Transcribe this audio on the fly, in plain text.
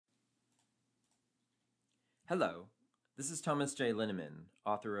Hello, this is Thomas J. Linneman,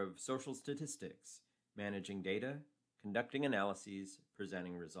 author of Social Statistics, Managing Data, Conducting Analyses,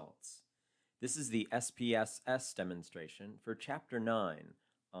 Presenting Results. This is the SPSS demonstration for Chapter 9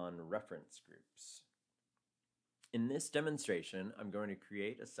 on reference groups. In this demonstration, I'm going to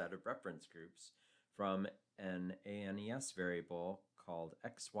create a set of reference groups from an ANES variable called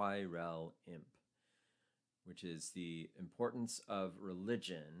xyrel_imp, which is the importance of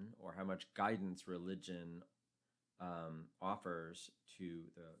religion, or how much guidance religion offers to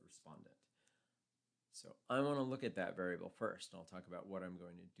the respondent. So I want to look at that variable first, and I'll talk about what I'm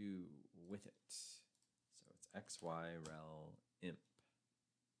going to do with it. So it's xyrel_imp.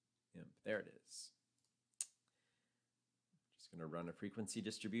 There it is. Just going to run a frequency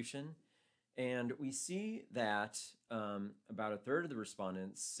distribution. And we see that about a third of the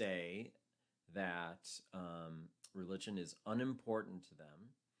respondents say that religion is unimportant to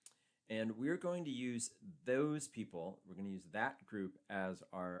them. And we're going to use those people, we're going to use that group as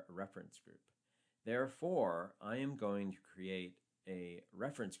our reference group. Therefore, I am going to create a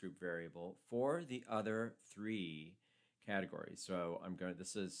reference group variable for the other three categories. So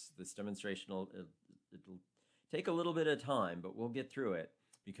this demonstration it'll take a little bit of time, but we'll get through it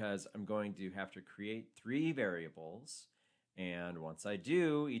because I'm going to have to create three variables. And once I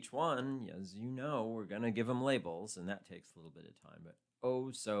do, each one, as you know, we're going to give them labels, and that takes a little bit of time, but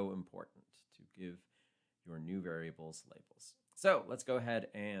oh so important to give your new variables labels. So let's go ahead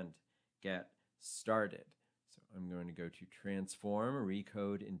and get started. So I'm going to go to transform,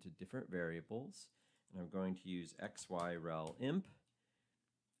 recode into different variables, and I'm going to use xyrel_imp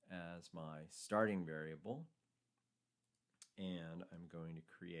as my starting variable. And I'm going to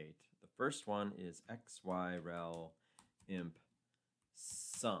create, the first one is xyrel_imp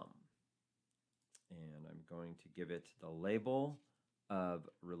sum. And I'm going to give it the label of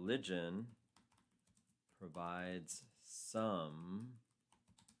religion provides some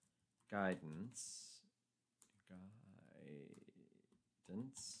guidance.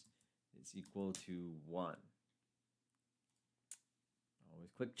 Guidance is equal to 1.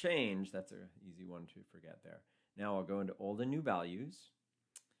 Always click change. That's an easy one to forget there. Now I'll go into old and new values.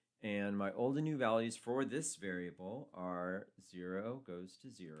 And my old and new values for this variable are 0 goes to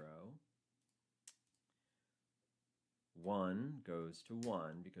 0. 1 goes to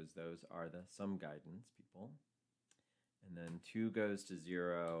 1 because those are the sum guidance people. And then 2 goes to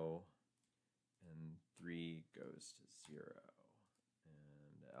 0 and 3 goes to 0.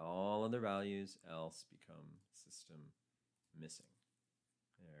 And all other values else become system missing.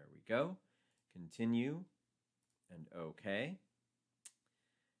 There we go. Continue and OK.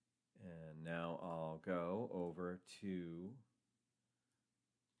 And now I'll go over to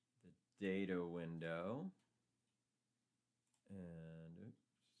the data window and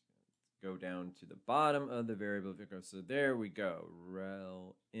go down to the bottom of the variable. So there we go,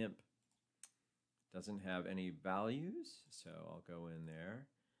 rel_imp. Doesn't have any values, so I'll go in there.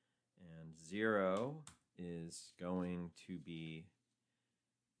 And 0 is going to be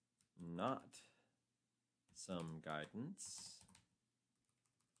not some guidance.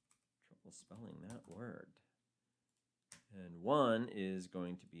 Trouble spelling that word. And 1 is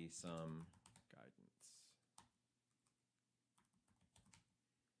going to be some guidance.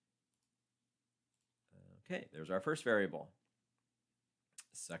 Okay, there's our first variable.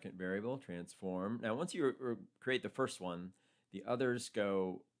 Second variable, transform. Now, once you create the first one, the others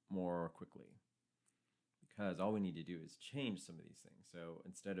go more quickly because all we need to do is change some of these things. So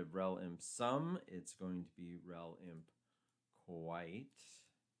instead of rel_imp sum, it's going to be rel_imp quite.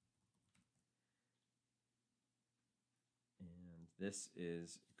 And this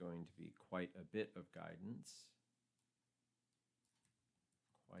is going to be quite a bit of guidance.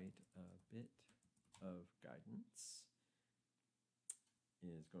 Quite a bit of guidance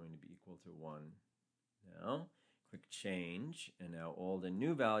is going to be equal to 1. Now, click change, and now old and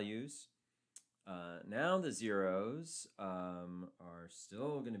new values. Now the zeros are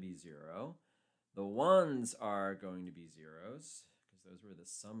still going to be 0. The 1s are going to be zeros, because those were the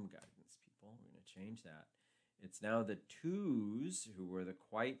sum guidance people. We're going to change that. It's now the 2s, who were the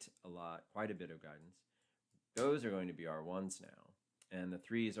quite a bit of guidance. Those are going to be our 1s now. And the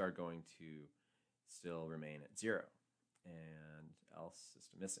 3s are going to still remain at 0. And else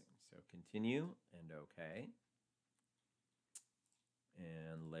system missing. So continue and OK.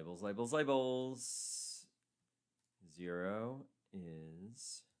 And labels, labels, labels. 0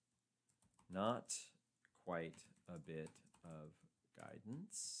 is not quite a bit of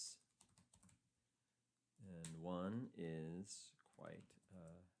guidance. And 1 is quite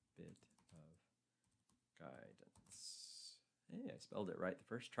a bit of guidance. 'Guidance. Hey, I spelled it right the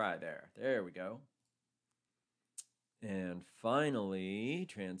first try there. There we go. And finally,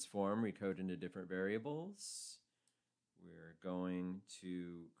 transform, recode into different variables. We're going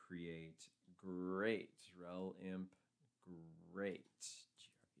to create great, rel imp great,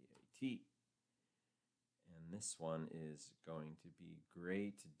 G-R-E-A-T. And this one is going to be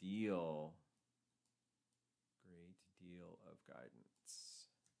great deal of guidance.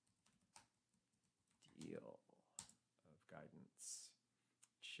 Deal of guidance.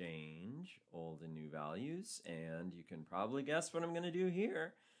 Change old and new values, and you can probably guess what I'm going to do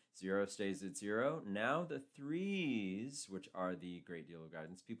here. 0 stays at 0. Now the 3's, which are the great deal of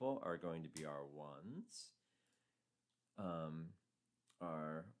guidance people, are going to be our 1's.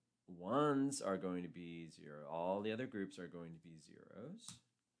 Our 1's are going to be 0. All the other groups are going to be 0's.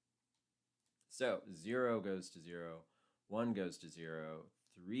 So 0 goes to 0, 1 goes to 0,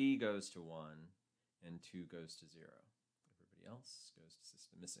 3 goes to 1, and 2 goes to 0. Everybody else goes to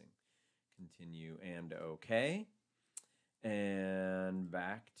system missing. Continue and OK. And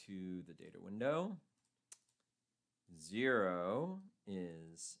back to the data window. 0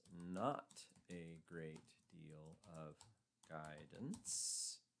 is not a great deal of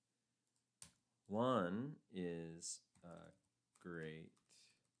guidance. 1 is a great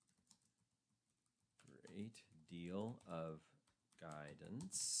deal of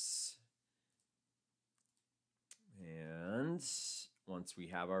guidance. And once we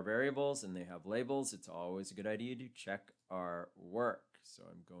have our variables and they have labels, it's always a good idea to check our work. So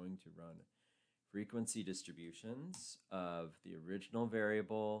I'm going to run frequency distributions of the original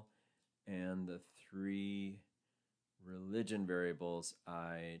variable and the 3 religion variables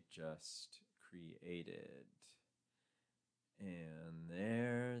I just created. And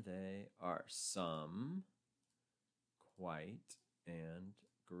there they are, some, quite, and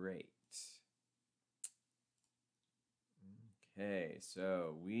great. Okay,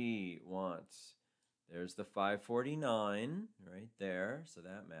 so we want, there's the 549 right there, so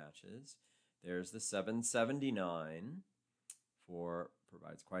that matches. There's the 779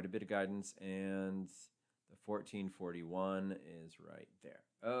 provides quite a bit of guidance, and the 1441 is right there.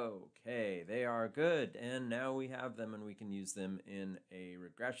 Okay, they are good, and now we have them and we can use them in a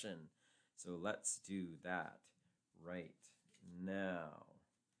regression. So let's do that right now.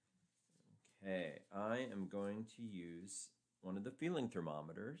 Okay, I am going to use one of the feeling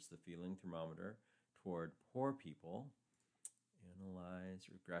thermometers, the feeling thermometer toward poor people. Analyze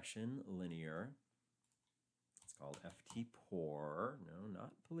regression linear. It's called FT poor. No,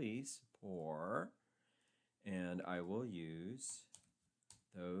 not police, poor. And I will use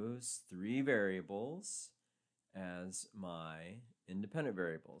those 3 variables as my independent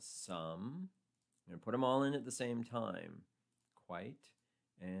variables. Some, I'm going to put them all in at the same time. Quite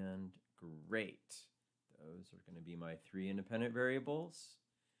and great. Those are going to be my 3 independent variables.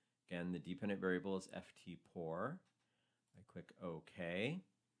 Again, the dependent variable is FT poor. I click OK.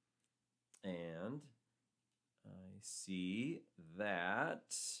 And I see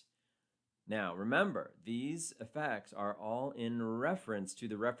that. Now, remember, these effects are all in reference to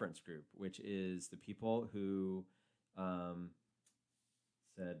the reference group, which is the people who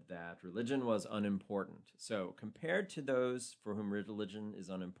said that religion was unimportant. So compared to those for whom religion is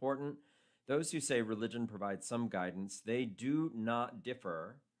unimportant, those who say religion provides some guidance, they do not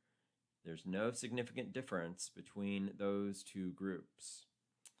differ. There's no significant difference between those 2 groups.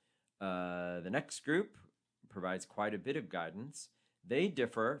 The next group provides quite a bit of guidance. They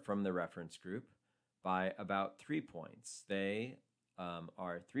differ from the reference group by about 3 points. They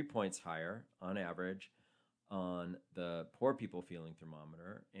are 3 points higher on average on the poor people feeling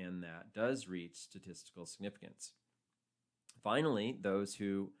thermometer, and that does reach statistical significance. Finally, those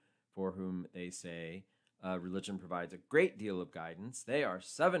for whom they say religion provides a great deal of guidance, they are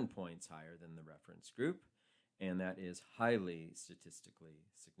 7 points higher than the reference group, and that is highly statistically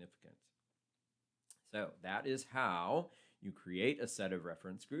significant. So that is how you create a set of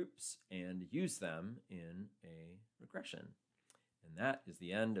reference groups and use them in a regression. And that is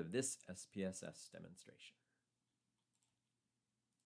the end of this SPSS demonstration.